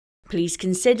Please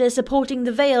consider supporting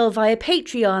the Vale via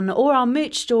Patreon or our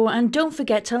merch store, and don't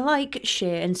forget to like,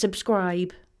 share and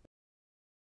subscribe.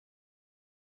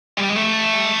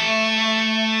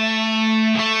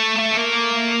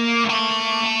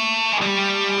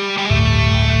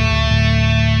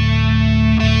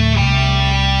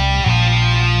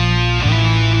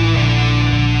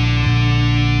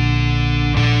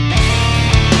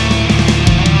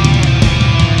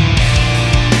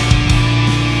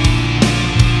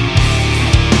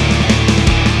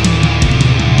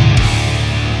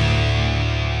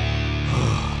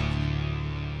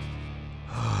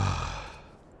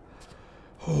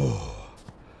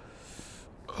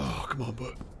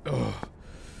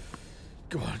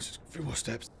 Come on, just a few more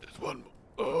steps. There's one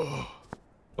more.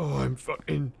 I'm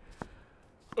fucking...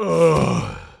 Fucking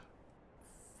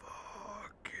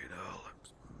hell, I'm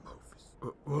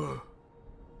smoking.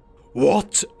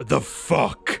 What the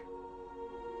fuck?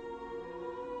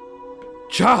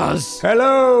 Chaz!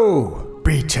 Hello,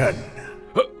 Beaton.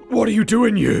 What are you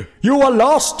doing here? You are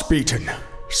lost, Beaton.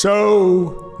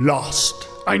 So lost.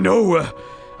 I know.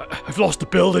 I've lost the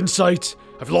building site.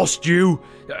 I've lost you.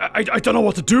 I don't know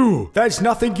what to do. There's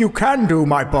nothing you can do,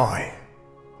 my boy.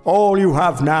 All you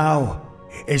have now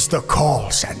is the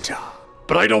call center.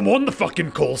 But I don't want the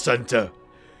fucking call center.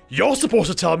 You're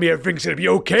supposed to tell me everything's gonna be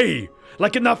okay.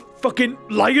 Like in that fucking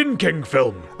Lion King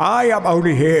film. I am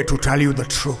only here to tell you the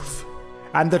truth.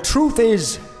 And the truth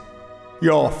is,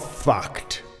 you're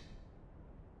fucked.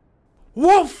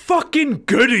 What fucking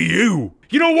good are you?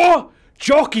 You know what?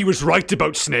 Jockey was right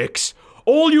about snakes.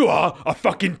 All you are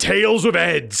fucking tails with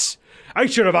heads. I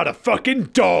should have had a fucking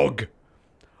dog.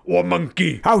 Or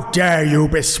monkey. How dare you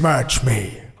besmirch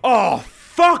me? Oh,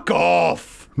 fuck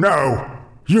off. No,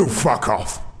 you fuck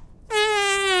off.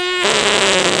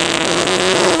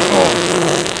 Oh,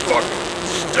 fuck.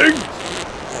 Sting.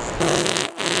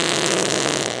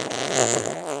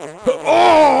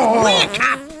 Oh! Wake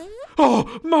up!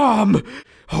 Oh, Mom.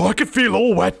 Oh, I can feel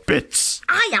all wet bits.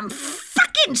 I am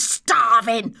fucking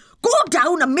starving. Go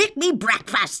down and make me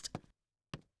breakfast.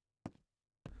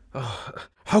 Oh,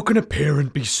 how can a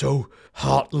parent be so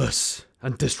heartless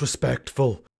and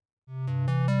disrespectful?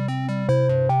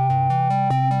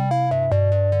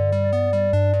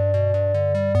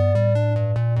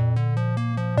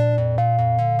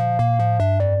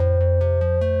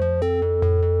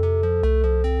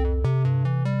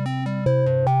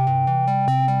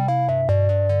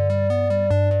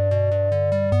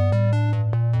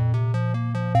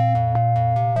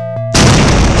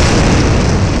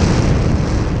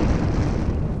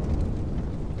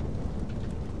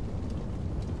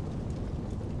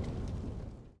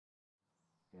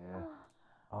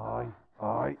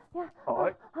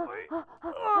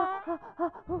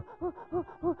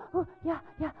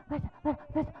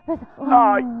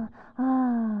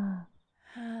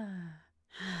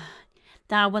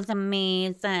 That was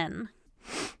amazing.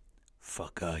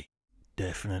 Fuck, I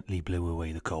definitely blew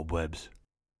away the cobwebs.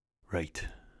 Right,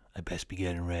 I best be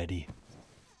getting ready.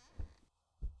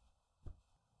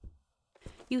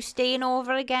 You staying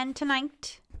over again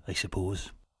tonight? I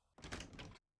suppose.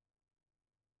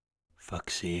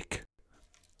 Fuck's sake.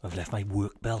 I've left my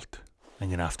work belt. I'm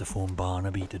gonna have to phone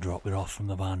Barnaby to drop it off from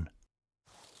the van.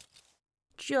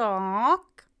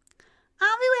 Jock,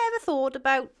 have you ever thought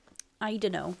about, I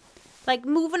don't know, like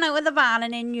moving out of the van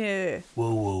and in here?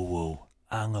 Whoa.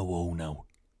 Hang a whoa now.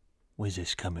 Where's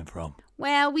this coming from?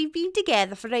 Well, we've been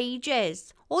together for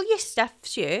ages. All your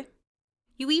stuff's here.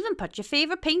 You even put your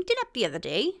favourite painting up the other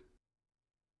day.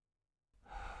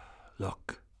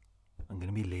 Look, I'm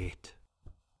gonna be late.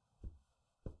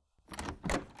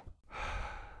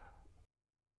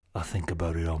 I'll think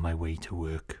about it on my way to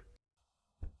work.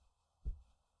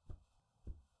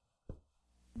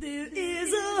 There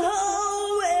is a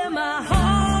hole where my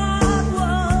heart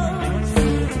was.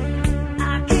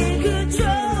 I can't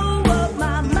control what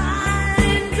my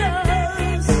mind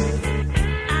does.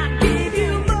 I gave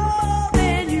you more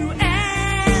than you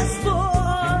asked for,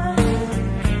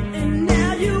 and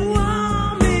now you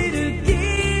want me to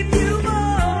give you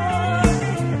more.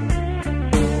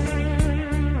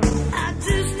 I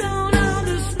just don't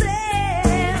understand.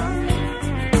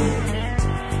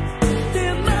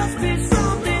 There must be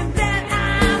something that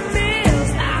I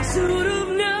missed. I should have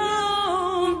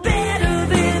known better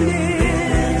than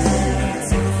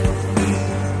this.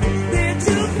 They're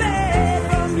too bad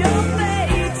from your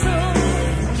fatal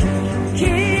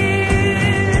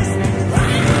kiss.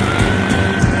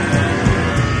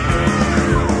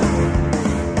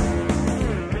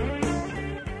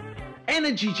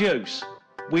 Energy juice.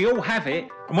 We all have it,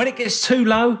 and when it gets too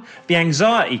low, the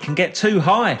anxiety can get too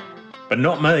high. But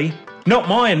not me. Not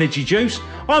my energy juice.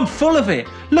 I'm full of it.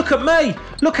 Look at me.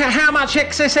 Look at how much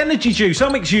excess energy juice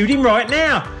I'm exuding right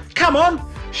now. Come on,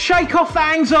 shake off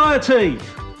that anxiety.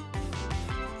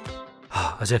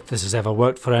 As if this has ever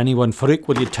worked for anyone. Farouk,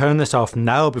 will you turn this off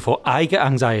now before I get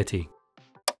anxiety?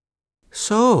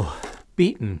 So,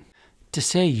 beaten. To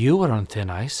say you were on thin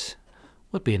ice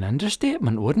would be an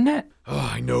understatement, wouldn't it? Oh,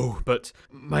 I know, but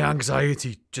my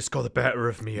anxiety just got the better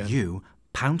of me. You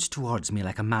pounced towards me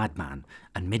like a madman,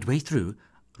 and midway through,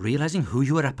 realising who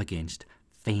you were up against,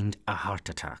 feigned a heart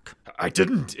attack. I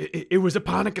didn't. It was a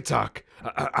panic attack.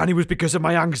 And it was because of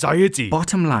my anxiety.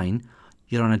 Bottom line,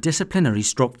 you're on a disciplinary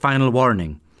stroke final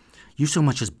warning. You so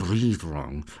much as breathe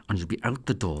wrong, and you'll be out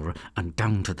the door and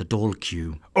down to the dole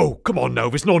queue. Oh, come on now.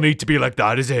 There's no need to be like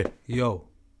that, is it? Yo,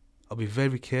 I'll be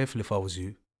very careful if I was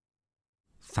you.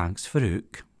 Thanks,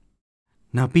 Farouk.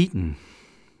 Now, Beaton,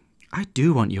 I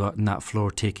do want you out on that floor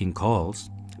taking calls,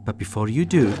 but before you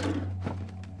do,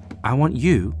 I want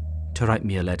you to write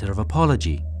me a letter of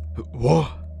apology.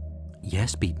 What?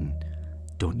 Yes, Beaton.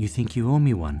 Don't you think you owe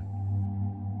me one?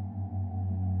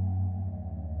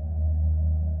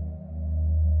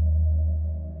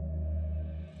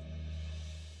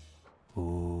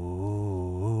 Ooh,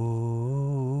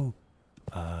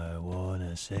 I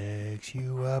wanna sex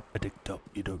you up. A tick tock,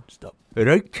 you don't stop.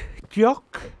 Right,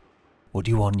 Jock? What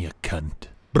do you want, you cunt?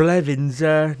 Bleddyn's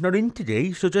not in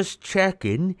today, so just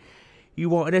checking. You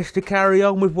wanted us to carry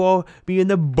on with what me and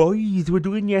the boys were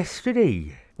doing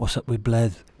yesterday. What's up with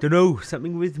Bled? Dunno,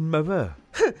 something with mother.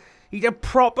 He's a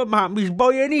proper mammy's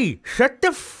boy, ain't he? Shut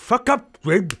the fuck up,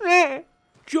 Rib.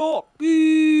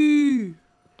 Jockey!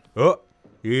 Oh,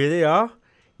 here they are.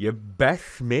 Your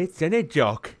best mates, innit,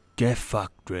 Jock? Get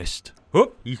fucked, wrist.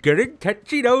 Oh, he's getting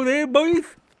touchy now there,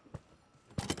 boys.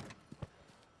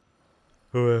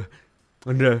 Oh,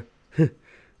 and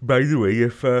by the way,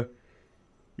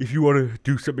 if you want to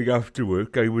do something after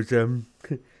work, I was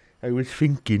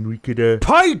thinking we could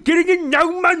Pie, getting in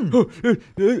now, man.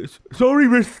 Sorry,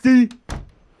 Rusty.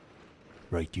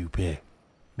 Right, you pair.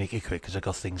 Make it quick, 'cause I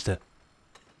got things to...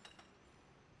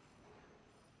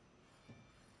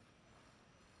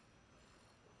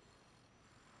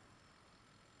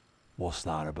 What's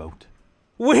that about?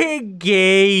 We're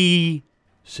gay.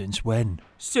 Since when?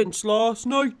 Since last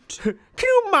night. Can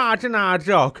you imagine our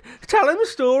Jock? Tell him a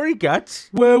story, Guts.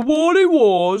 Well, what it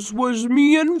was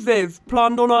me and Viv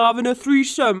planned on having a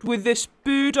threesome with this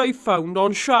bird I found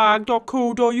on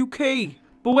shag.co.uk.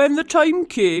 But when the time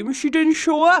came, she didn't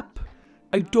show up.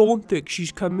 I don't think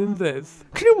she's coming, Viv.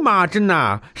 Can you imagine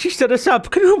that? She stood us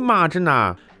up. Can you imagine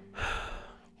that?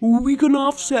 Who are we gonna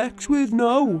have sex with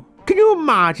now? Can you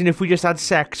imagine if we just had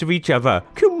sex with each other?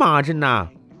 Can you imagine that?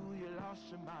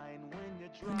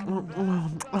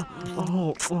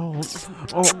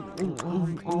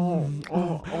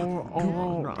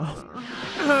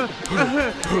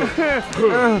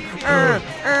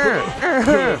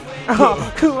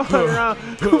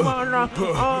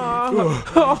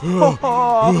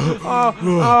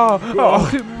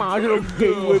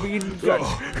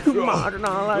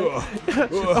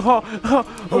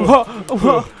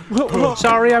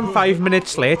 Sorry, I'm 5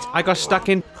 minutes late. I got stuck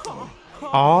in.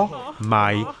 Oh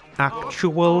my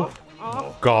actual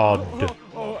God.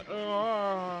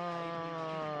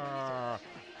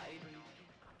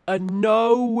 And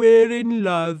now we're in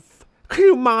love. Can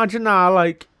you imagine that,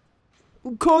 like?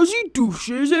 'Cause he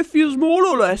douches, it feels more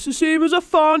or less the same as a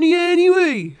fanny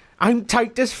anyway. I'm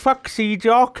tight as fuck, see,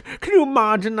 Jock. Can you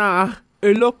imagine that?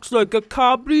 It looks like a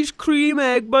Cadbury's cream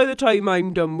egg by the time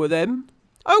I'm done with him.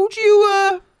 How do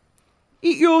you,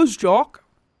 eat yours, Jock?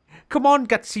 Come on,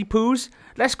 gutsy poos.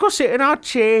 Let's go sit in our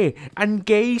chair and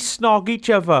gay snog each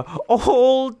other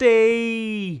all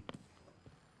day.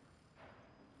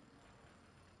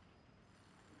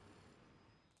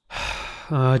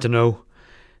 I don't know.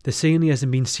 They're saying he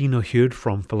hasn't been seen or heard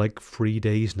from for like 3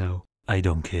 days now. I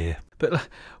don't care. But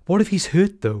what if he's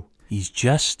hurt though? He's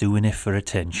just doing it for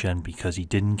attention because he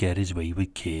didn't get his way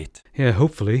with Kate. Yeah,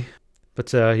 hopefully.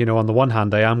 But, on the one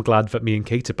hand, I am glad that me and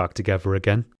Kate are back together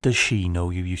again. Does she know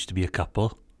you used to be a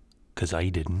couple? 'Cause I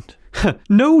didn't.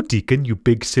 No, Deacon, you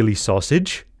big silly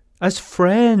sausage. As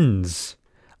friends.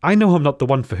 I know I'm not the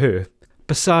one for her.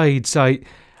 Besides, I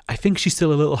think she's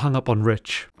still a little hung up on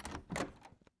Rich.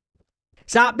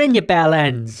 What's happening, you bell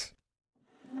ends?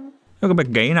 Look a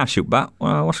bit gay now, shoot bat.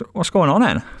 What's going on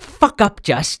then? Fuck up,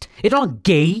 just. It's not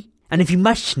gay. And if you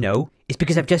must know, it's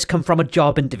because I've just come from a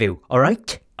job interview,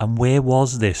 alright? And where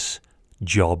was this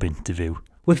job interview?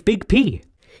 With Big P.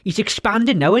 He's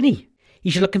expanding now, isn't he?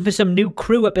 He's looking for some new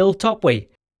crew up Hilltop way.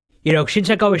 You know, since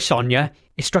I got with Sonia,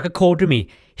 it struck a chord with me.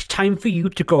 It's time for you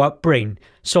to grow up brain.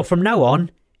 So from now on,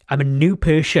 I'm a new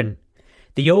person.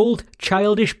 The old,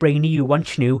 childish brainy you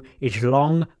once knew is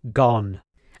long gone.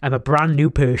 I'm a brand new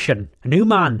person. A new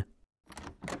man.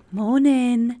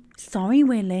 Morning. Sorry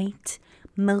we're late.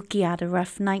 Milky had a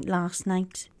rough night last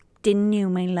night. Didn't you,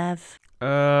 my love?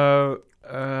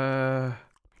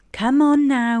 Come on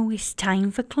now, it's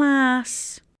time for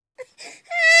class.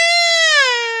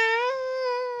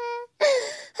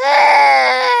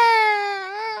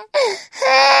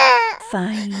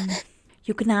 Fine.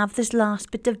 You can have this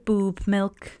last bit of boob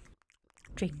milk.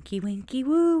 Drinky winky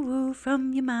woo woo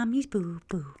from your mammy's boo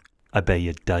boo. I bet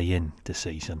you're dying to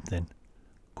say something.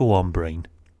 Go on, Brain.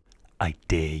 I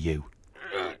dare you.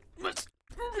 Must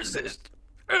resist.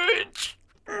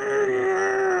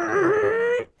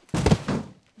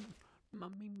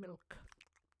 Mummy milk.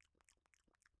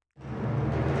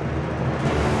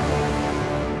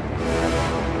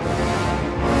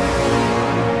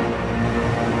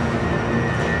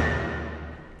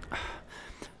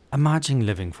 Imagine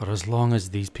living for as long as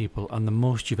these people and the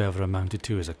most you've ever amounted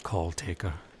to is a call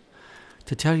taker.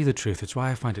 To tell you the truth, it's why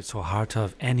I find it so hard to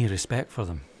have any respect for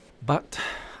them. But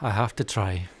I have to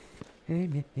try.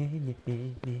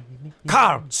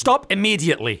 Car, stop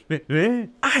immediately.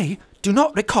 I do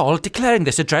not recall declaring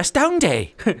this a dress down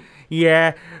day.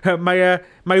 Yeah, my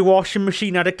washing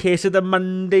machine had a case of the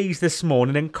Mondays this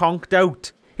morning and conked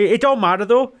out. It don't matter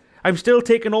though. I'm still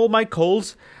taking all my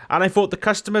calls, and I thought the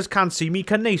customers can't see me,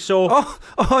 can they? So... Oh,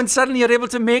 and suddenly you're able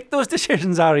to make those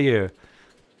decisions, are you?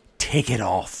 Take it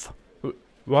off.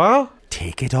 What?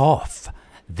 Take it off.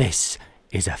 This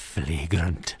is a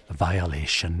flagrant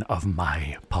violation of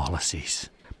my policies.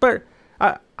 But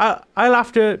I'll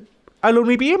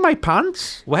only be in my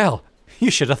pants. Well,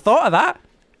 you should have thought of that,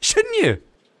 shouldn't you?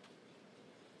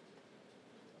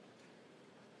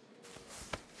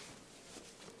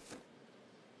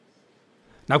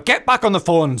 Now get back on the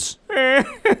phones.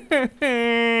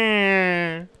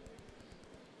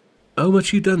 How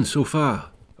much you done so far?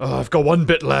 Oh, I've got one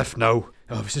bit left now.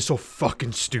 Oh, this is so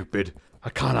fucking stupid. I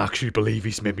can't actually believe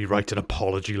he's made me write an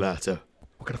apology letter.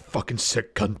 What kind of fucking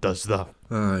sick cunt does that?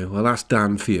 Aye, well that's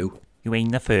Dan for you. You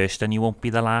ain't the first and you won't be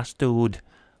the last, dude.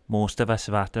 Most of us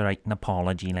have had to write an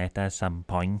apology letter at some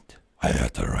point. I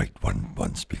had to write one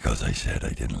once because I said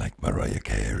I didn't like Mariah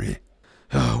Carey.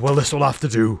 Oh, well, this will have to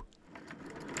do.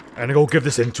 I'm gonna go give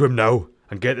this in to him now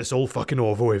and get this all fucking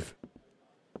over with.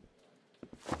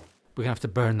 We're gonna have to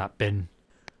burn that bin.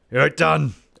 Alright,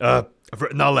 Dan. I've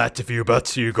written that letter for you, but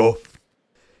here you go.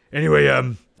 Anyway,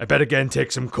 I better again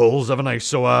take some calls, haven't I?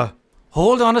 So,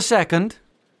 Hold on a second.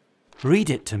 Read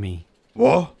it to me.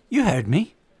 What? You heard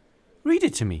me. Read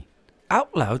it to me.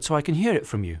 Out loud so I can hear it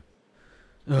from you.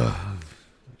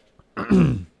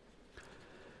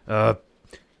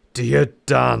 Dear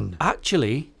Dan.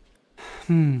 Actually,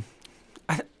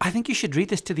 I think you should read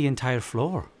this to the entire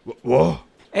floor. What?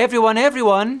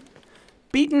 Everyone!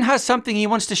 Beaton has something he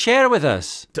wants to share with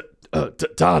us.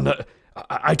 Dan,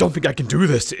 I don't think I can do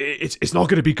this. It's not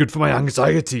going to be good for my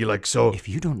anxiety, like, so... If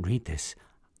you don't read this,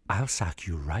 I'll sack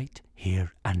you right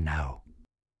here and now.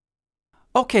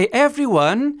 Okay,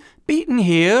 everyone, Beaton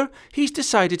here. He's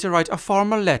decided to write a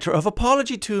formal letter of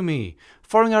apology to me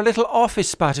following our little office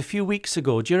spat a few weeks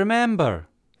ago. Do you remember?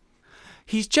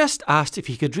 He's just asked if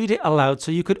he could read it aloud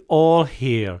so you could all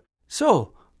hear.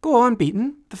 So, go on,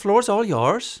 Beaton. The floor's all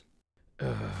yours.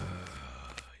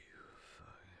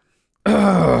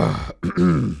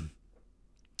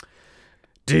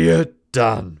 Dear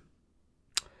Dan,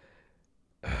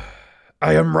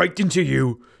 I am writing to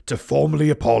you to formally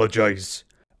apologise.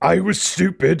 I was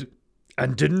stupid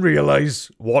and didn't realise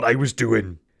what I was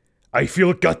doing. I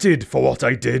feel gutted for what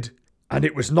I did, and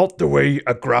it was not the way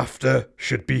a grafter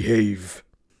should behave.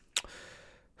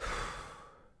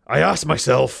 I asked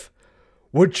myself,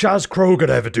 would Chaz Kroger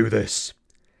ever do this?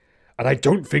 And I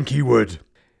don't think he would.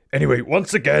 Anyway,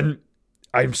 once again,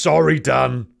 I'm sorry,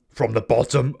 Dan, from the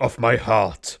bottom of my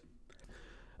heart.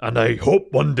 And I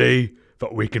hope one day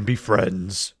that we can be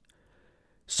friends.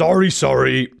 Sorry.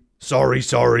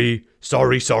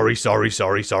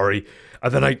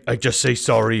 And then I just say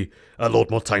sorry a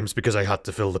lot more times because I had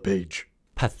to fill the page.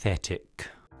 Pathetic.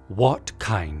 What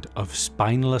kind of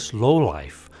spineless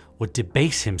lowlife would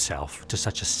debase himself to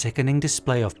such a sickening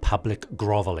display of public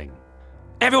grovelling?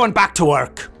 Everyone back to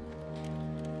work!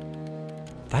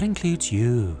 That includes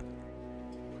you,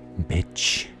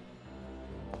 bitch.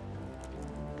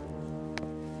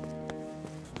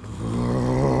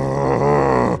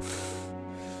 Oh,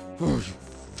 you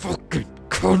fucking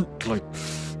cunt, like...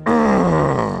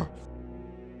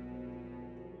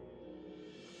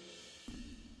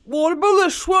 What about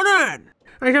this one, Anne?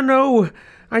 I don't know.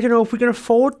 I don't know if we can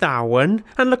afford that one.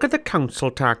 And look at the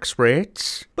council tax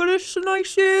rates. But it's a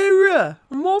nice area.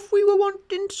 And what if we were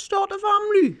wanting to start a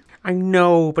family? I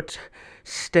know, but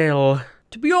still.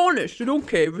 To be honest, I don't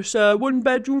care if it's a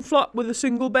one-bedroom flat with a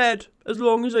single bed, as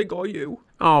long as I got you.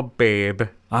 Oh, babe.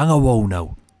 Hang a whoa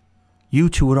now. You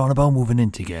two were on about moving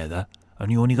in together,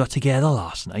 and you only got together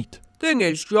last night. Thing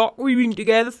is, Jock, we've been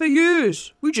together for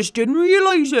years. We just didn't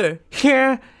realise it.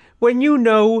 Yeah, when you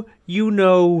know, you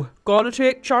know. Gotta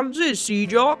take chances, see,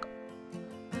 Jock?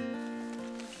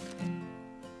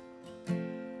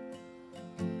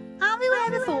 Have you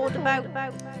ever thought about,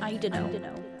 I don't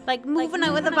know, like moving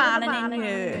out of the van and in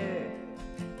here?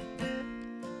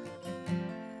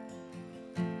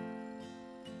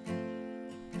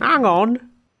 Hang on.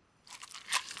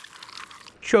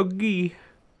 Chuggy.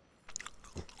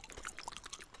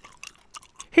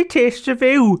 It tastes of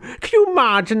you. Can you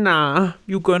imagine that?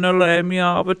 You gonna let me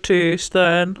have a taste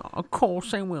then? Of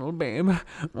course I will, babe.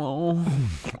 Oh.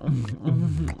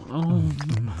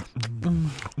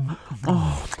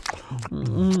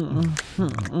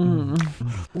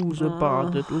 Who's a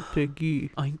bad little piggy?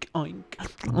 Oink, oink.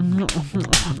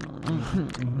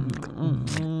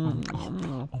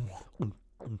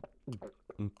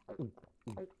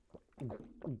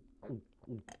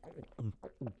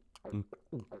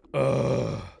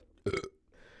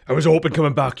 I was hoping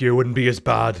coming back here wouldn't be as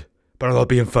bad, but I'm not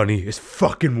being funny, it's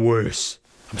fucking worse.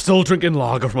 I'm still drinking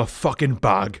lager from a fucking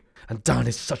bag, and Dan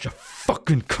is such a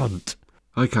fucking cunt.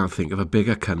 I can't think of a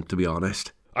bigger cunt, to be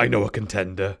honest. I know a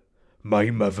contender. My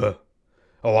mother.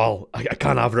 Oh well, I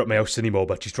can't have her at my house anymore,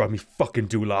 but she's driving me fucking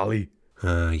doolally.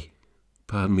 Aye.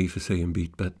 Pardon me for saying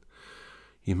beat, but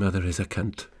your mother is a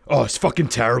cunt. Oh, it's fucking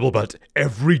terrible, but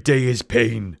every day is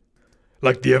pain.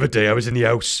 Like the other day I was in the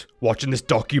house, watching this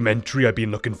documentary I've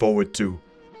been looking forward to.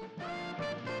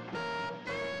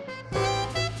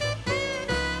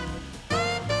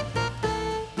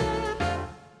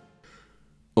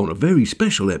 On a very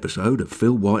special episode of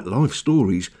Phil White Life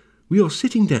Stories, we are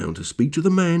sitting down to speak to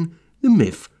the man, the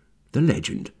myth, the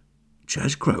legend,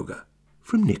 Chaz Kroger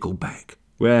from Nickelback.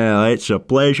 Well, it's a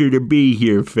pleasure to be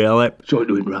here, Philip. Sorry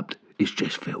to interrupt, it's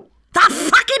just Phil. That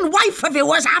fucking wife of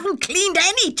yours haven't cleaned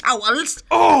any towels.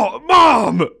 Oh,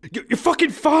 Mom! Your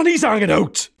fucking fanny's hanging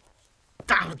out!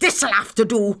 Oh, this'll have to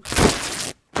do.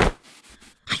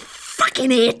 I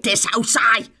fucking hate this house,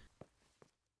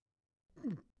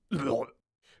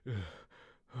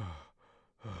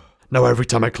 Now every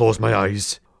time I close my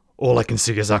eyes, all I can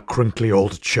see is that crinkly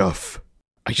old chuff.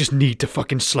 I just need to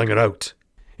fucking sling her out.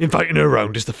 Inviting her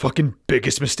around is the fucking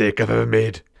biggest mistake I've ever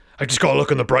made. I just gotta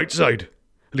look on the bright side.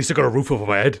 At least I got a roof over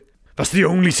my head. That's the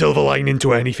only silver lining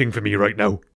to anything for me right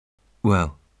now.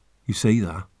 Well, you say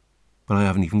that, but I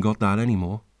haven't even got that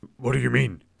anymore. What do you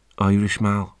mean? Irish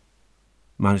Mal.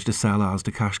 Managed to sell ours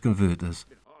to cash converters.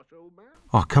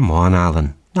 Oh, come on,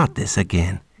 Alan. Not this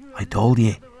again. I told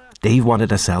you. Dave wanted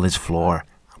to sell his floor.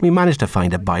 We managed to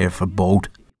find a buyer for both.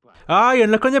 Aye,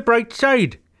 and look on the bright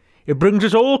side. It brings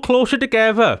us all closer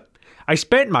together. I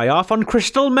spent my half on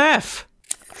crystal meth.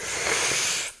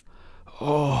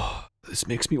 Oh, this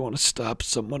makes me want to stab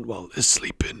someone while they're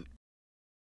sleeping.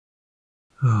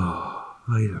 Oh,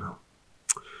 I don't know.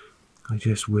 I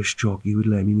just wish Jockey would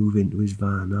let me move into his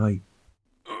van, aye.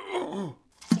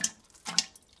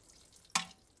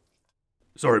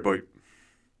 Sorry, boy.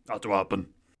 Had to happen.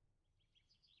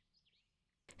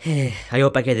 I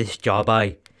hope I get this job,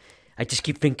 I just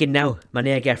keep thinking now,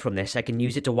 money I get from this, I can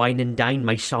use it to wine and dine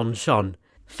my son.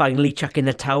 Finally chucking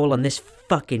the towel on this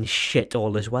fucking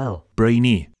shithole as well.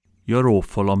 Brainy, you're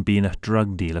awful on being a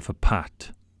drug dealer for Pat.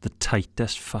 The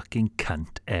tightest fucking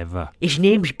cunt ever. His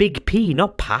name's Big P,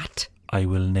 not Pat. I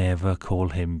will never call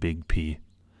him Big P.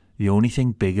 The only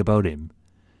thing big about him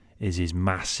is his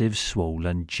massive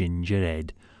swollen ginger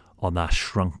head on that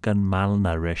shrunken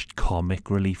malnourished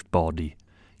comic relief body.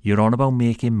 You're on about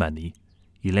making money.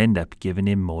 You'll end up giving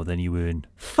him more than you earn.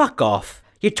 Fuck off.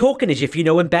 You're talking as if you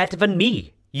know him better than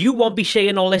me. You won't be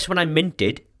saying all this when I'm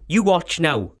minted. You watch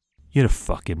now. You're a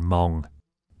fucking mong.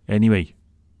 Anyway,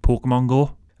 Pokemon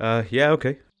Go? Yeah,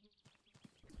 okay.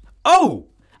 Oh!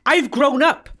 I've grown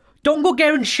up! Don't go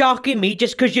getting sharking me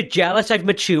just 'cause you're jealous I've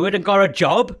matured and got a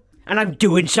job. And I'm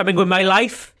doing something with my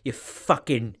life. You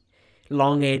fucking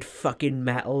long-haired fucking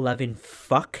metal-loving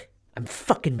fuck. I'm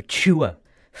fucking mature.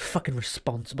 Fucking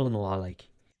responsible and all I like.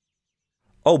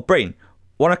 Oh, Brain,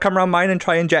 want to come round mine and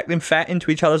try injecting fat into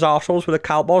each other's arseholes with a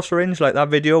cowbell syringe like that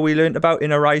video we learnt about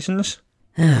in Horizons?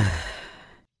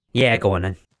 Yeah, go on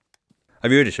then.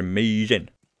 Have you heard it's amazing?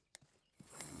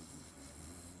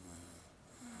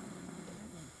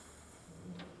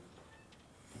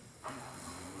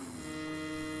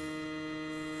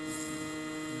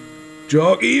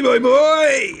 Jockey, my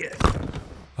boy!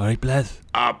 Alright, Bleth.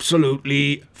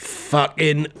 Absolutely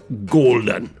fucking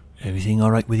golden. Everything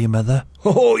alright with your mother?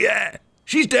 Oh, yeah.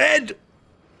 She's dead.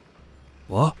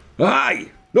 What? Aye.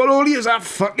 Not only has that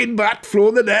fucking bat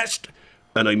flown the nest,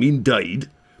 and I mean died,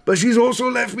 but she's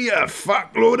also left me a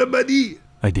fuckload of money.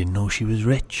 I didn't know she was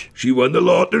rich. She won the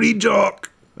lottery,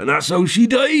 Jock, and that's how she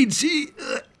died, see?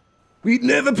 We'd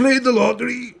never played the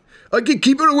lottery. I could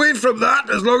keep her away from that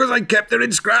as long as I kept her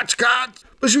in scratch cards.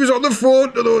 But she was on the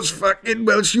phone to those fucking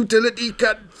Welsh utility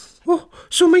cunts. Oh,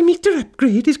 so my meter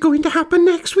upgrade is going to happen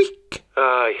next week?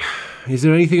 Aye. Is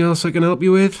there anything else I can help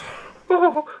you with?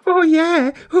 Oh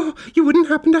yeah. Oh, you wouldn't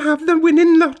happen to have the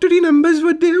winning lottery numbers,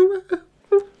 would you?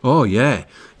 Oh yeah.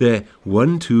 They're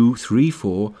 1, 2, 3,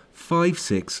 4, 5,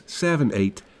 6, 7,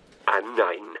 8 and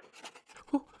 9.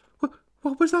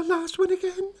 What was that last one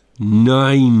again?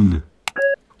 9.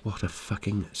 What a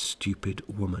fucking stupid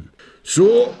woman.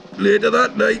 So, later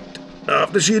that night,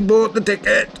 after she'd bought the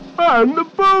ticket... And the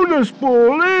bonus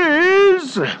ball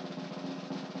is... 9!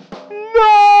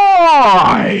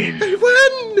 I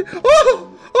won!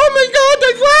 Oh my god,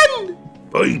 I won!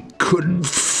 I couldn't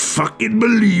fucking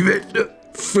believe it.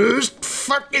 First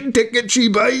fucking ticket she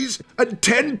buys, and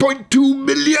 10.2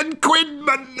 million quid,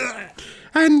 man.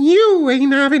 And you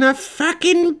ain't having a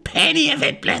fucking penny of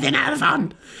it, Bleddyn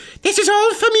Arron. This is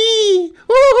all for me.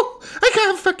 Oh, I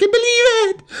can't fucking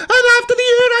believe it. And after the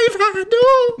year I've had,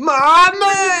 Mum!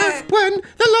 I've won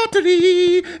the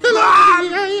lottery. The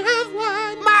lottery I have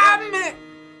won. Mum!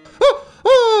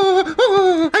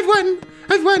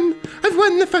 I've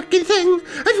won the fucking thing.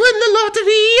 I've won the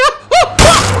lottery.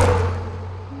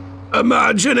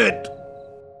 Imagine it.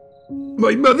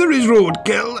 My mother is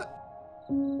roadkill.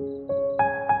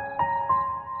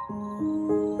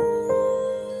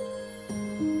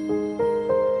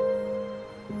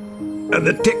 And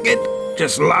the ticket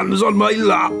just lands on my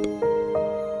lap.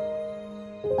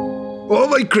 All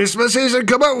my Christmases have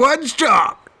come at once,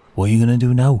 Jock. What are you going to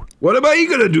do now? What am I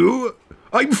going to do?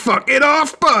 I'm fucking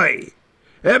off, boy.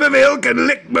 Ebbw can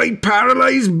lick my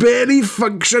paralysed, barely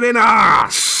functioning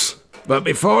ass. But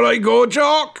before I go,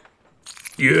 Jock,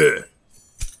 yeah,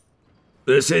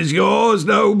 this is yours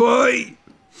now, boy.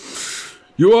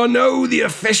 You are now the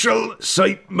official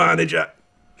site manager.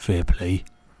 Fair play.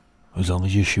 As long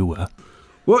as you're sure.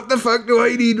 What the fuck do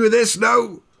I need with this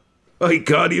now? I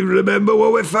can't even remember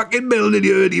what we're fucking building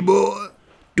here anymore.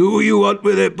 Do you want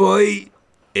with it, boy?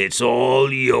 It's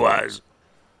all yours.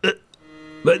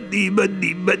 Money,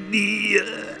 money, money.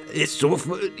 It's so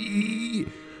funny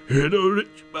in a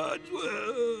rich man's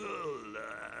world.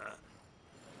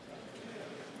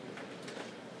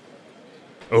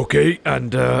 Okay,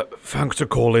 and thanks for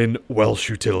calling Welsh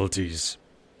Utilities.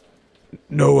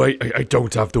 No, I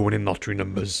don't have the winning lottery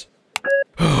numbers.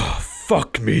 Oh,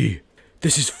 fuck me.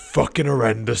 This is fucking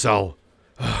horrendous, Al.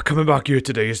 Coming back here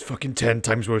today is fucking 10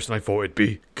 times worse than I thought it'd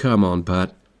be. Come on,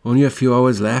 Pat. Only a few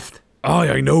hours left. Aye,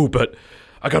 I know, but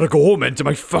I gotta go home and to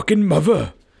my fucking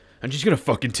mother. And she's gonna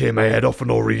fucking tear my head off for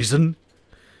no reason.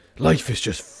 Life is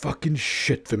just fucking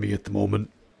shit for me at the moment.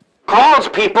 Calls,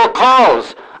 people,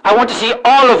 calls! I want to see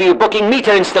all of you booking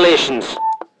meter installations.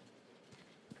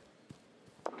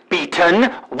 Beaton,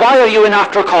 why are you in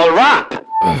after call rap?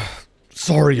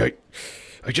 Sorry, I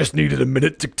just needed a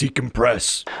minute to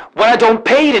decompress. Well, I don't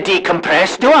pay you to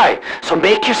decompress, do I? So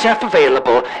make yourself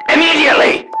available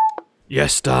immediately!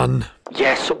 Yes, Dan.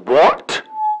 Yes, what?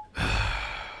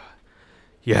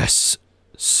 Yes,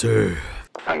 sir.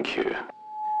 Thank you.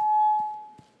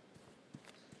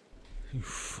 You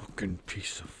fucking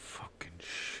piece of fucking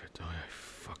shit. I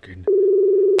fucking...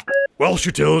 Welsh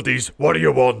Utilities, what do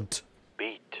you want?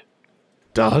 Beat.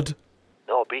 Dad?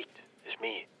 No, Beat. It's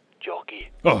me, Jockey.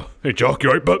 Oh, hey, Jock,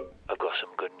 you right, but... I've got some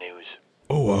good news.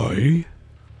 Oh,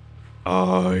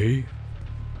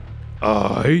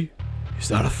 aye? Is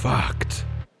that a fact?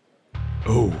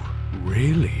 Oh,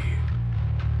 really?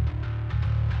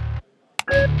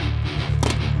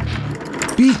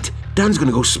 Beat! Dan's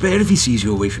gonna go spare if he sees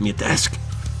you away from your desk.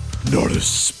 Not as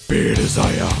spared as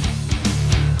I am.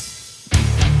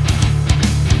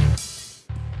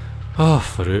 Oh,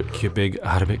 Farouk, you big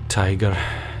Arabic tiger.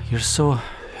 You're so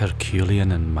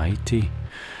Herculean and mighty.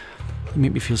 You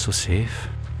make me feel so safe.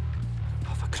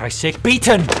 Oh, for Christ's sake,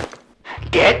 Beaton!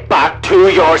 Get back to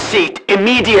your seat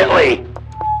immediately!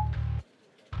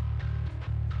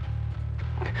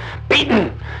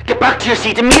 Beaton! Get back to your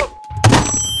seat immediately!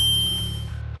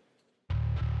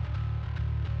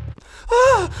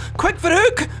 Quick,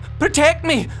 Farouk! Protect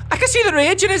me! I can see the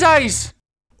rage in his eyes!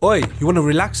 Oi, you wanna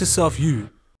relax yourself, you?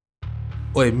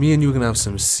 Oi, me and you are gonna have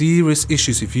some serious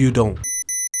issues if you don't.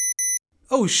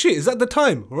 Oh shit, is that the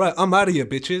time? Right, I'm out of here,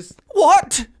 bitches.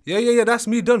 What? Yeah, that's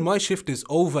me done. My shift is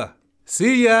over.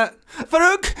 See ya.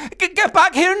 Farouk, get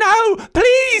back here now,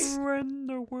 please! When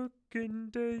the working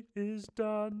day is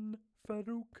done,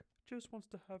 Farouk just wants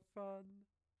to have fun.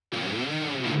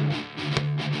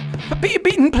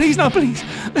 Beaten, please, now, please.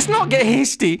 Let's not get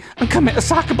hasty and commit a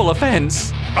sackable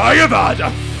offence. I have had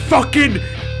a fucking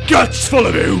guts full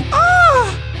of you.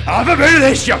 Have a bit of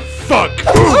this, you fuck.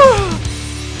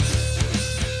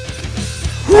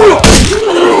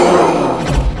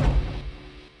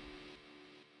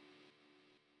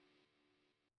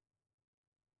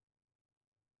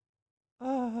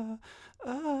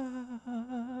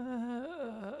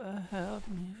 Help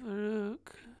me, Farouk.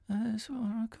 This will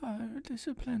require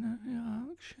disciplinary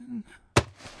action.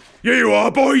 Here you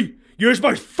are, boy. Here's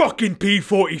my fucking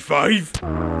P45.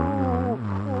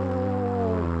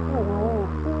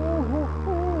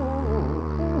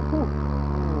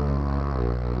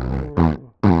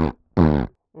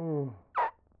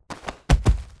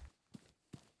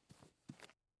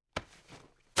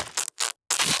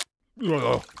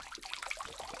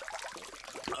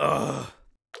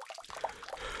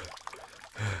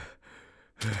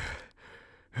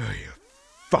 You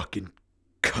fucking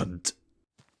cunt.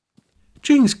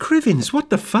 James Crivens,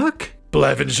 what the fuck?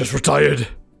 Blevins just retired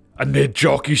and made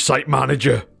Jockey site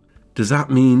manager. Does that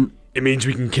mean... It means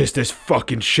we can kiss this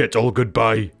fucking shit all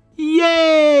goodbye.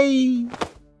 Yay!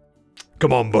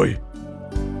 Come on, boy.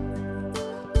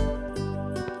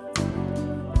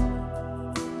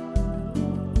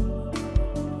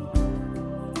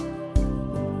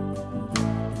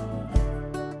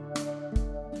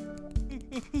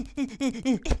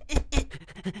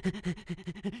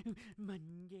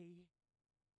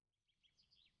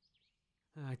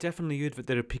 I definitely heard that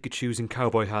there are Pikachus in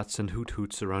cowboy hats and hoot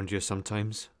hoots around here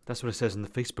sometimes. That's what it says in the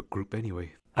Facebook group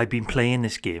anyway. I've been playing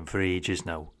this game for ages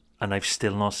now, and I've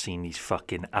still not seen these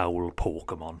fucking owl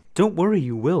Pokemon. Don't worry,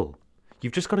 you will.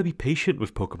 You've just got to be patient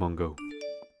with Pokemon Go.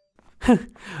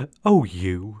 Oh,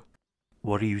 you.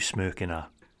 What are you smirking at?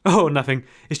 Oh, nothing.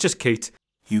 It's just Kate.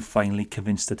 You finally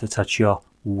convinced her to touch your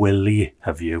willy,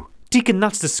 have you? Deacon,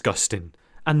 that's disgusting.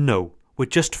 And no, we're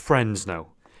just friends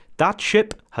now. That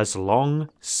ship has long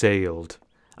sailed.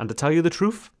 And to tell you the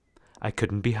truth, I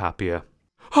couldn't be happier.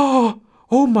 Oh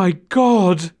my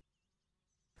God.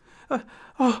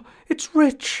 It's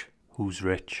Rich. Who's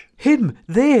Rich? Him,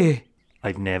 there.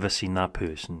 I've never seen that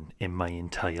person in my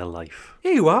entire life.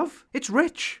 Here you have. It's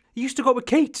Rich. He used to go with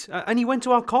Kate, and he went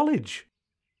to our college.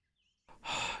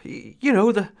 You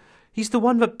know, he's the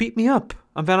one that beat me up,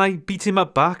 and then I beat him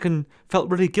up back and felt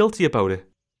really guilty about it.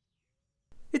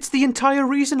 It's the entire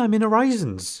reason I'm in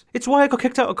Horizons. It's why I got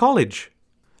kicked out of college.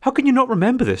 How can you not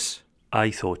remember this? I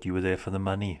thought you were there for the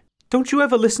money. Don't you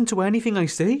ever listen to anything I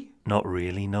say? Not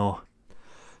really, no.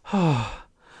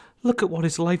 Look at what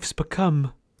his life's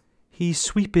become. He's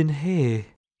sweeping hay.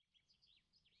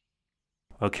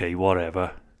 Okay,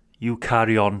 whatever. You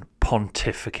carry on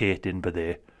pontificating by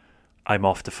there. I'm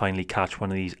off to finally catch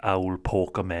one of these owl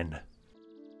Pokemon.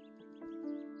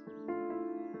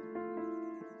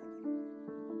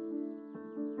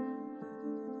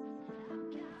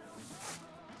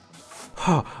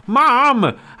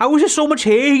 Mom, how is there so much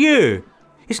hair here?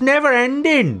 It's never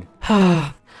ending.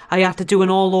 I had to do an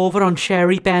all over on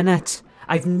Sherry Bennett.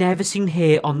 I've never seen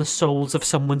hair on the soles of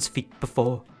someone's feet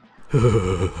before.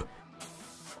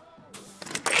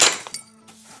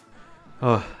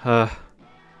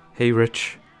 Hey,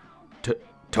 Rich.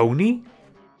 Tony?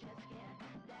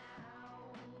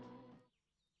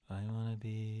 I wanna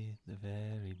be the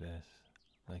very best,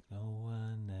 like no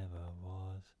one ever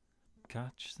was.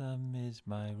 Catch them is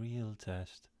my real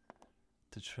test,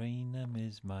 to train them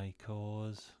is my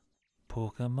cause.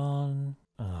 Pokemon,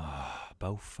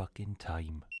 about fucking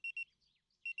time.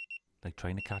 Like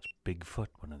trying to catch Bigfoot,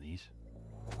 one of these.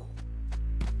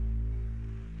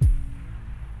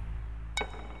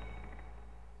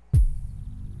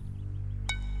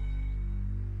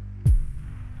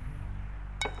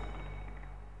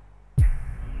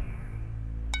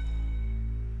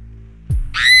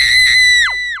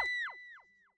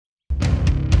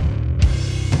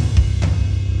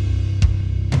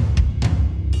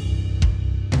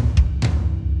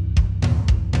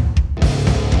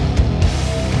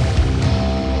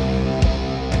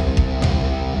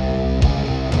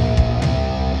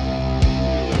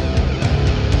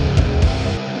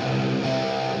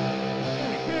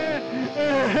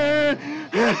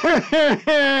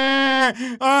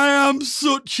 I am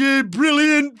such a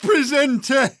brilliant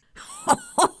presenter.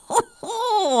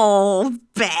 Oh,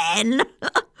 Ben.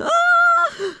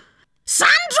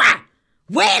 Sandra,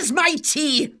 where's my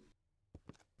tea?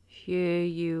 Here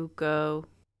you go.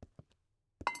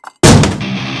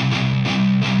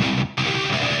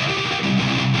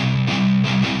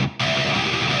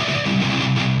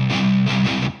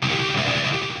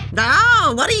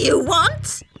 Now, what do you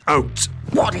want? Out.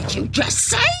 What did you just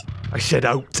say? I said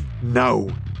out now.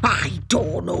 I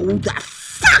don't know who the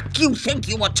fuck you think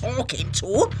you were talking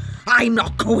to. I'm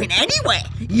not going anywhere.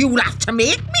 You'll have to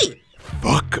make me.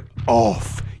 Fuck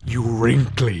off, you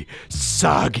wrinkly,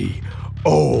 saggy,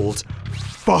 old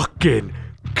fucking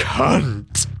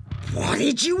cunt. What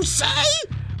did you say?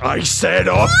 I said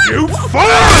off, you fuck!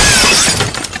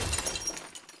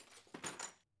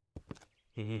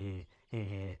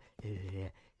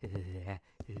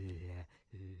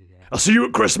 I'll see you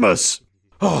at Christmas.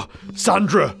 Oh,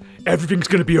 Sandra, everything's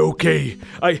gonna be okay.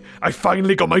 I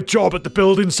finally got my job at the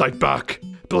building site back.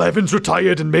 Bill Evans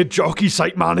retired and made jockey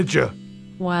site manager.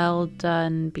 Well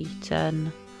done,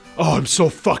 Beaton. Oh, I'm so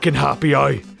fucking happy,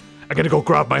 I'm gonna go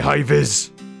grab my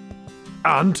high-vis.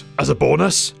 And, as a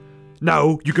bonus,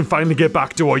 now you can finally get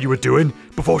back to what you were doing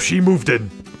before she moved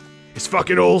in. It's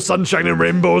fucking all sunshine and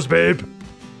rainbows, babe.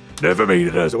 Never made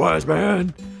it as a wise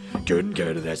man. Couldn't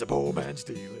get it as a poor man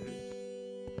stealing.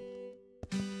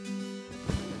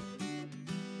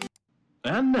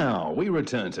 And now we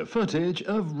return to footage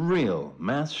of real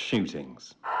mass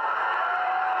shootings.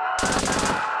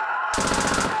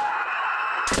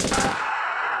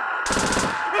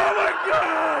 Oh my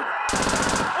god!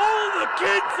 All the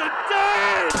kids are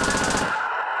dead!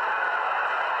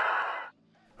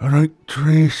 Alright,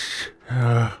 Trace.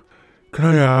 Can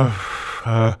I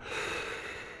have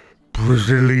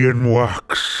Brazilian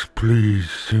wax,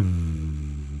 please?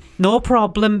 No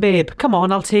problem, babe. Come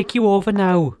on, I'll take you over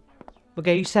now. We'll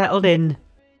get you settled in.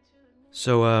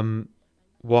 So,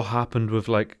 what happened with,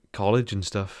 like, college and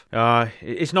stuff?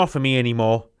 It's not for me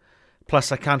anymore. Plus,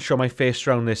 I can't show my face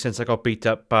around this since I got beat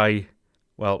up by,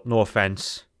 well, no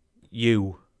offence,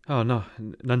 you. Oh, no,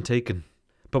 none taken.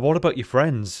 But what about your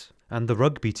friends and the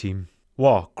rugby team?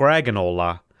 What, Greg and all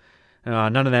that?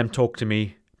 None of them talk to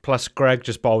me. Plus, Greg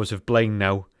just borrows with Blaine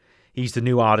now. He's the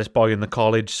new artist boy in the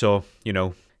college, so, you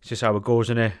know, it's just how it goes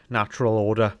in a natural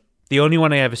order. The only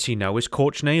one I ever see now is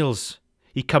Coach Nails.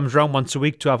 He comes round once a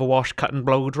week to have a wash, cut and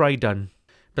blow dry done.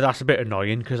 But that's a bit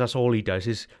annoying because that's all he does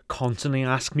is constantly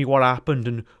ask me what happened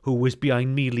and who was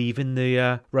behind me leaving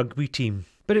the rugby team.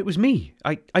 But it was me.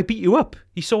 I beat you up.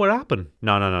 You saw it happen.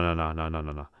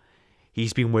 No.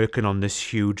 He's been working on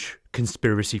this huge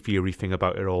conspiracy theory thing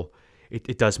about it all.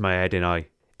 It does my head in.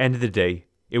 End of the day,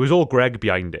 it was all Greg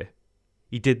behind it.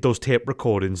 He did those tape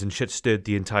recordings and shit stirred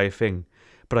the entire thing.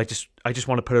 But I just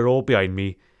want to put it all behind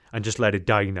me and just let it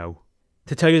die now.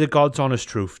 To tell you the God's honest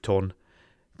truth, Ton,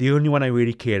 the only one I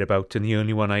really care about and the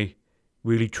only one I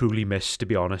really truly miss, to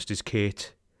be honest, is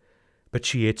Kate. But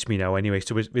she hates me now anyway,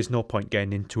 so there's no point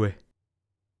getting into it.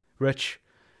 Rich,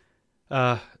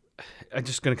 I'm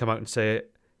just going to come out and say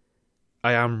it.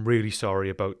 I am really sorry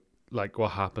about, like,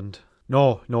 what happened.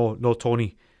 No,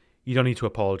 Tony. You don't need to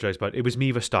apologise, but it was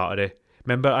me that started it.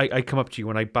 Remember, I come up to you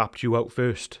when I bapped you out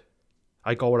first.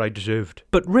 I got what I deserved.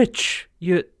 But Rich,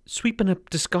 you're sweeping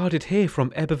up discarded hair from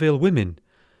Ebbw women.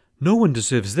 No one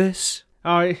deserves this.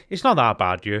 It's not that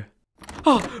bad, you.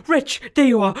 Oh, Rich, there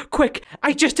you are. Quick,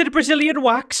 I just did a Brazilian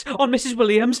wax on Mrs.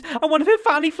 Williams and one of her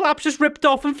fanny flaps just ripped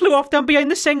off and flew off down behind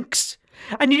the sinks.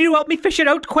 I need you to help me fish it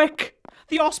out quick.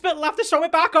 The hospital will have to sew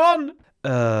it back on.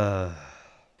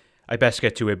 I best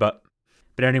get to it, but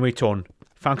anyway, Tone,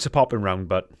 thanks for popping round,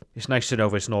 but it's nice to know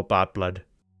there's no bad blood.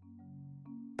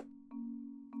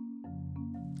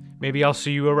 Maybe I'll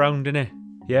see you around, innit?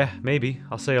 Yeah, maybe.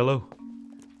 I'll say hello.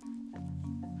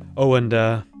 Oh, and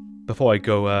before I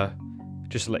go,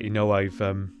 just to let you know, I've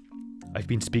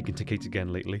been speaking to Kate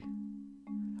again lately.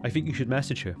 I think you should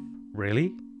message her.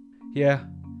 Really? Yeah.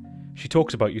 She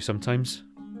talks about you sometimes.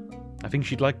 I think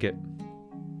she'd like it.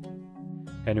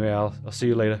 Anyway, I'll see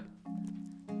you later.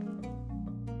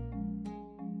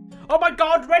 Oh my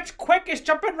god, Rich, quick! It's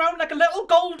jumping around like a little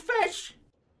goldfish!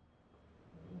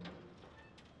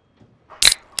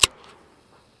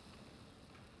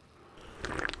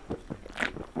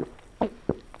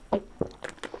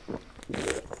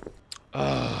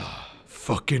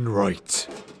 Fucking right.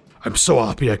 I'm so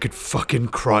happy I could fucking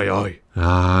cry,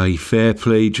 Aye, fair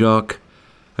play, Jock.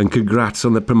 And congrats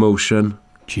on the promotion.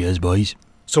 Cheers, boys.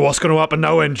 So what's going to happen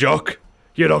now then, Jock?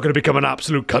 You're not going to become an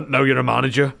absolute cunt now you're a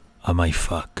manager? I might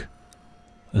fuck.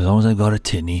 As long as I got a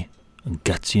tinny and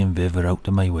Gutsy and Viv are out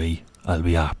of my way, I'll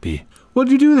be happy. What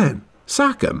do you do then?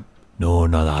 Sack him? No,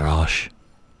 not that harsh.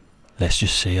 Let's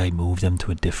just say I moved them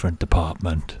to a different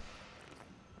department.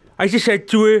 I just said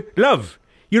to her, love,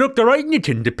 you looked alright in your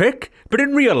Tinder pic, But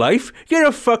in real life, you're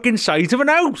the fucking size of an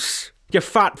house. You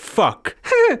fat fuck.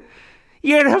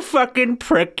 You're a fucking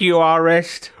prick, you are,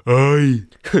 Rest. Aye.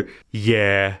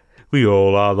 Yeah, we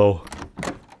all are, though.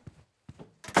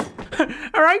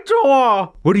 Alright,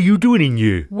 so what are you doing in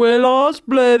here? Well, as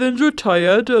Bleddyn's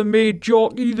retired and made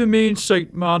Jockey the main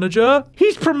site manager,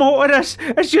 he's promoted us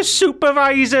as your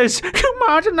supervisors. Can you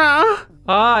imagine that?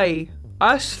 Aye,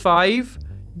 us 5,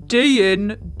 day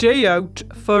in, day out,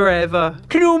 forever.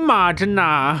 Can you imagine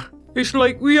that? It's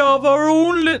like we have our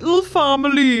own little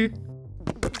family.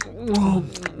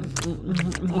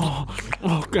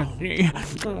 Oh, God.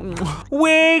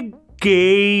 We're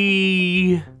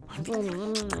gay.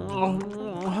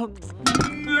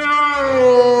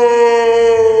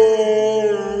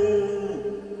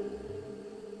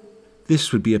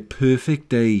 This would be a perfect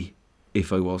day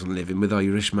if I wasn't living with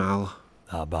Irish Mal.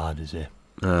 That bad, is it?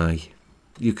 Aye,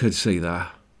 you could say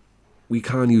that. We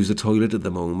can't use the toilet at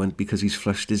the moment because he's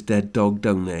flushed his dead dog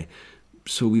down there,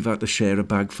 so we've had to share a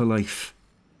bag for life.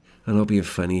 And not being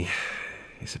funny,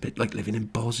 it's a bit like living in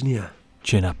Bosnia.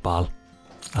 Chin up, Bal.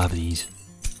 Have these.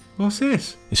 What's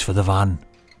this? It's for the van.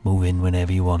 Move in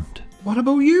whenever you want. What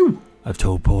about you? I've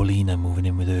told Pauline I'm moving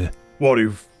in with her. What,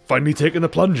 you've finally taken the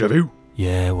plunge, have you?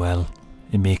 Yeah, well,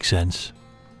 it makes sense.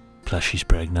 Plus she's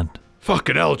pregnant.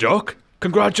 Fucking hell, Jock.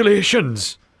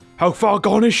 Congratulations. How far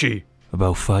gone is she?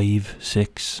 About 5,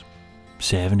 6,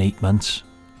 7, 8 months.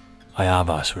 I have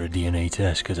asked for a DNA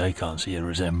test because I can't see a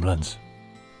resemblance.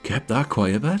 Kept that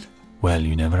quiet, bud? Well,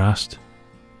 you never asked.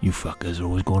 You fuckers are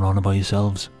always going on about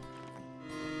yourselves.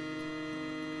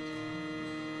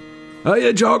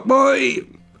 Hiya, Jock boy.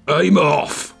 I'm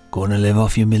off. Gonna live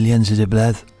off your millions, is it,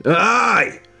 Bleth?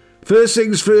 Aye. First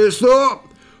things first, though.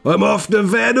 I'm off to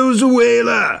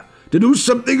Venezuela to do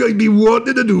something I've been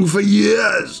wanting to do for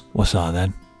years. What's that,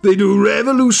 then? They do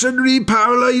revolutionary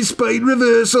paralysed spine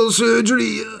reversal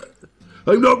surgery.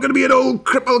 I'm not going to be an old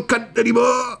cripple cunt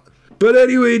anymore. But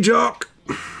anyway, Jock,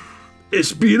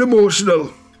 it's been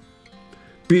emotional.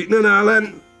 Beaton and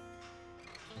Alan,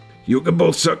 you can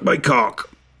both suck my cock.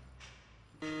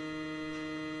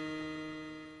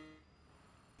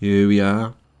 Here we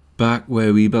are, back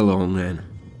where we belong then.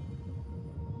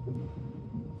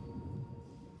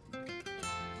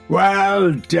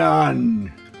 Well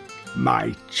done,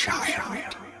 my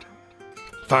child.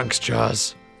 Thanks,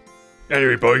 Chaz.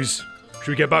 Anyway, boys, should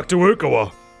we get back to work or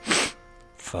what?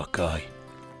 Fuck aye.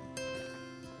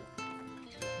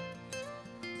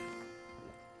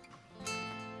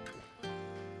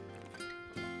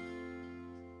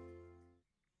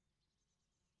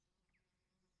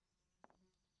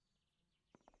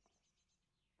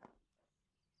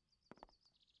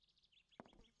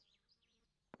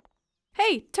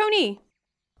 Hey, Tony!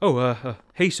 Oh,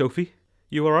 hey Sophie.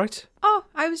 You alright? Oh,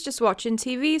 I was just watching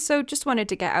TV, so just wanted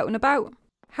to get out and about.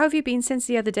 How have you been since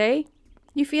the other day?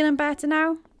 You feeling better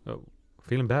now? Oh,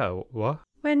 feeling better? What?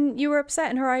 When you were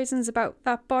upset in Horizons about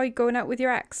that boy going out with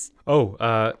your ex.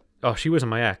 Oh, she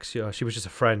wasn't my ex. She was just a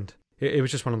friend. It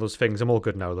was just one of those things. I'm all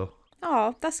good now, though.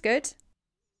 Oh, that's good.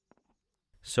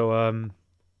 So,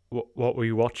 what were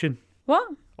you watching? What?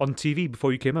 On TV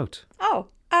before you came out? Oh,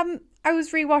 I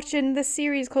was rewatching this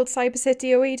series called Cyber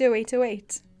City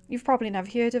 080808. You've probably never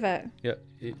heard of it. Yeah,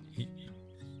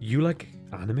 you like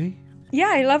anime? Yeah,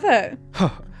 I love it.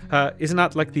 Isn't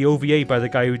that like the OVA by the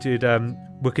guy who did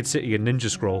Wicked City and Ninja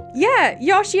Scroll? Yeah,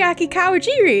 Yoshiaki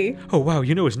Kawajiri. Oh wow,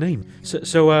 you know his name.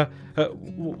 So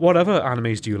what other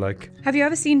animes do you like? Have you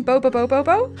ever seen Boba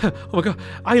Bobo? Oh my god,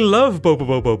 I love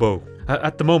Boba Bobo.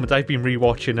 At the moment, I've been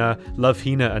rewatching Love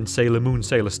Hina and Sailor Moon,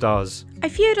 Sailor Stars.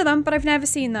 I've heard of them, but I've never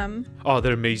seen them. Oh,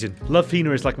 they're amazing. Love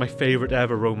Hina is like my favourite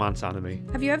ever romance anime.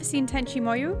 Have you ever seen Tenchi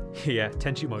Moyu? Yeah,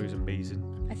 Tenchi Moyu is amazing.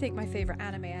 I think my favourite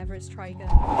anime ever is Trigun.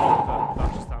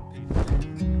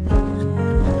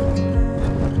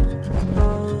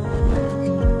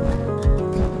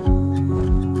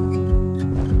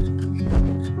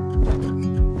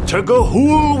 To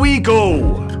Gwl we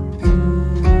go!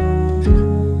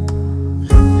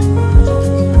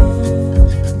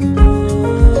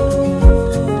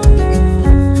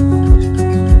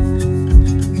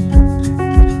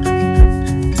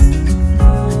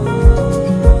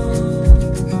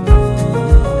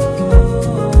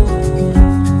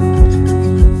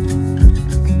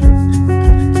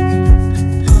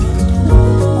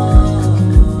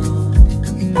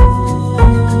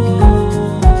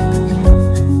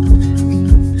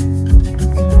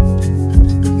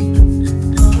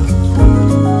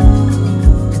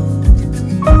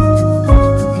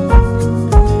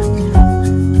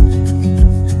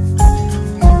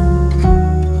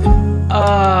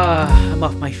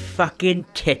 Fucking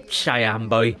tits I am,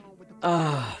 boy.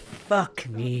 Ah, Fuck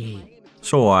me.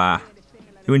 So,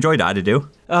 you enjoyed that, did you?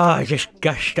 Oh, I just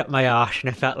gushed up my arse and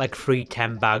I felt like 3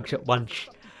 10 bags at once.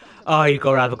 Oh, you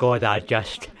gotta have a go at that,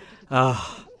 just.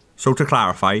 Oh. So to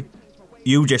clarify,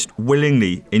 you just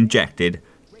willingly injected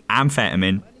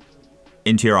amphetamine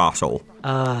into your arsehole.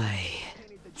 Aye.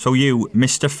 So you,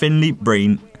 Mr. Finley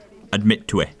Breen, admit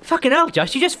to it. Fucking hell,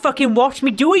 Just, you just fucking watched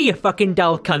me do it, you fucking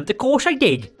dull cunt. Of course I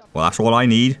did. Well, that's all I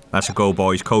need. That's a go,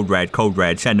 boys. Code red, code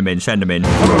red. Send them in, send them in.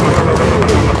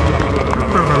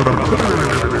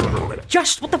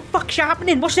 Just, what the fuck's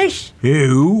happening? What's this?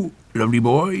 You, lovely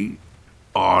boy,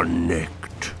 are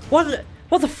nicked. What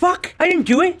the fuck? I didn't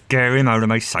do it. Get him out of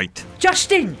my sight.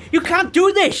 Justin, you can't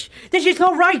do this. This is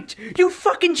not right. You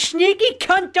fucking sneaky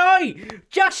cunt die.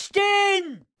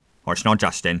 Justin! Or it's not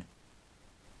Justin.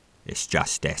 It's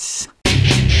Justice.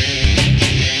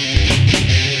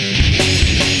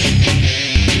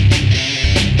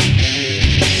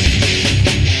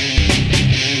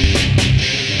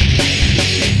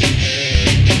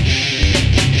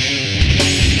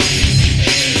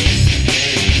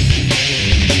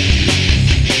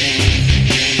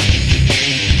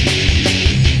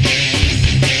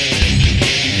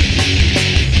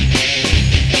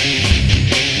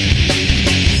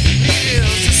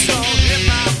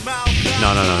 No.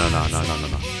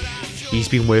 He's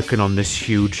been working on this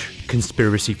huge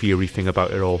conspiracy theory thing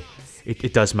about it all.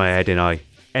 It does my head in.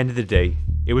 End of the day,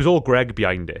 it was all Greg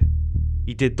behind it.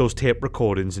 He did those tape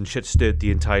recordings and shit stirred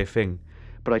the entire thing.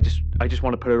 But I just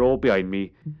want to put it all behind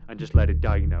me and just let it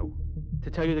die now.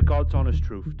 To tell you the God's honest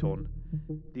truth, Ton,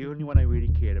 the only one I really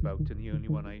cared about and the only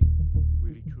one I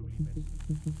really truly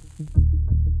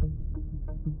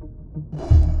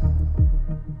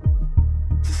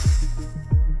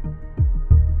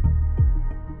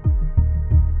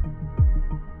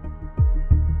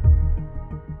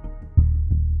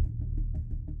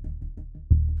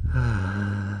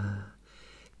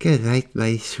Good night,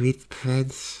 my sweet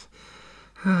prince.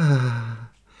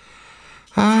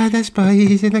 There's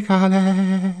boys in the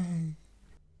corner.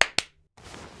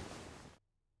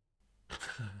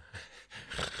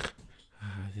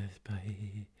 There's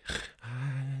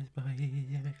boys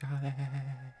in the corner.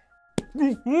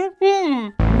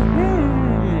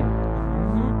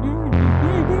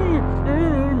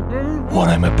 What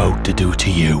I'm about to do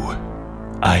to you,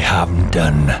 I haven't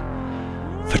done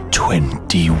for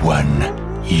 21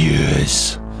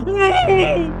 years.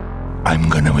 I'm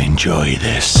gonna enjoy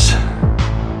this.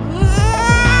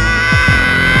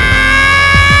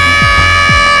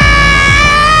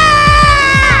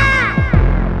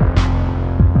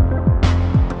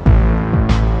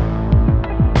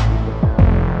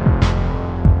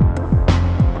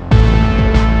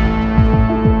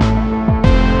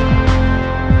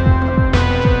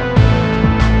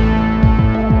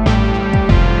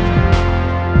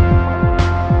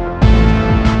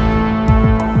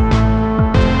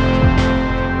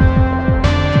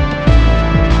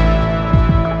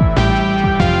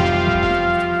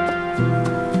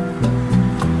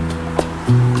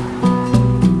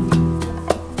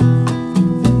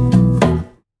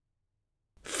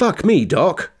 Fuck me,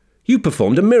 Doc. You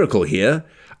performed a miracle here.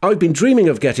 I've been dreaming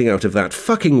of getting out of that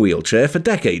fucking wheelchair for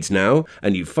decades now,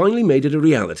 and you finally made it a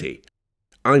reality.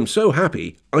 I'm so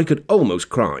happy I could almost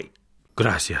cry.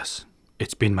 Gracias.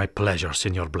 It's been my pleasure,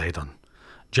 Senor Bleddyn.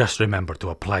 Just remember to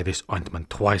apply this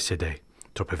ointment twice a day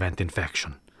to prevent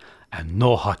infection, and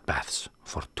no hot baths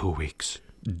for 2 weeks.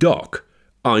 Doc,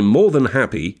 I'm more than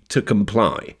happy to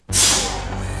comply.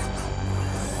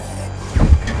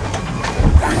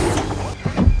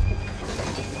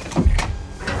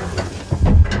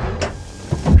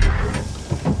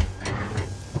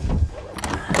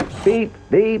 Beep,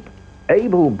 beep.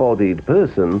 Able-bodied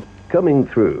person coming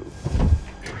through.